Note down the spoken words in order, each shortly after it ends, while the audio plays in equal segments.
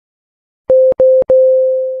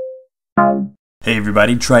Hey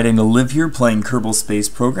everybody, Trident to Live here playing Kerbal Space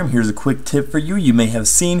Program. Here's a quick tip for you. You may have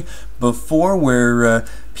seen before where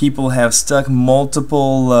people have stuck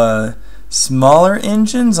multiple smaller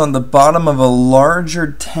engines on the bottom of a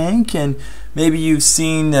larger tank, and maybe you've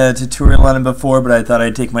seen a tutorial on it before, but I thought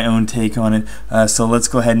I'd take my own take on it. So let's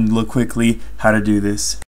go ahead and look quickly how to do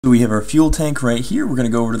this. So we have our fuel tank right here. We're going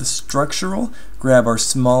to go over to the structural, grab our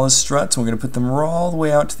smallest struts, and we're going to put them all the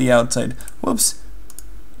way out to the outside. Whoops.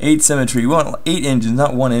 8 symmetry. We want 8 engines,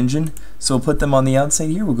 not 1 engine. So we'll put them on the outside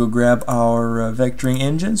here. We'll go grab our vectoring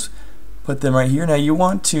engines, put them right here. Now you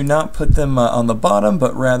want to not put them on the bottom,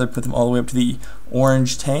 but rather put them all the way up to the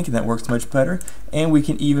orange tank, and that works much better. And we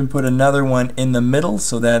can even put another one in the middle,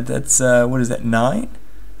 so that's, what is that, 9?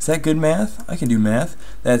 Is that good math? I can do math.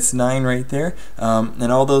 That's 9 right there.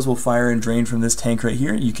 And all those will fire and drain from this tank right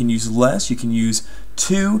here. You can use less, you can use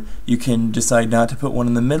 2, you can decide not to put one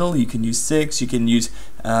in the middle, you can use 6, you can use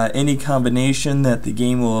any combination that the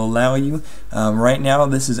game will allow you. Right now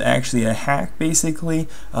this is actually a hack basically,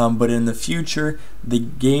 but in the future the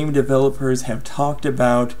game developers have talked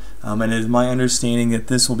about, and it is my understanding that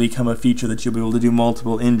this will become a feature that you'll be able to do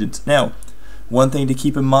multiple engines. Now, one thing to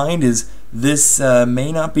keep in mind is this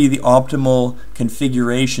may not be the optimal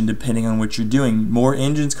configuration depending on what you're doing. More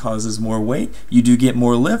engines causes more weight. You do get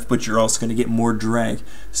more lift, but you're also going to get more drag.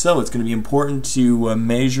 So it's going to be important to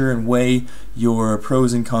measure and weigh your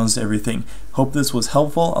pros and cons to everything. Hope this was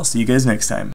helpful. I'll see you guys next time.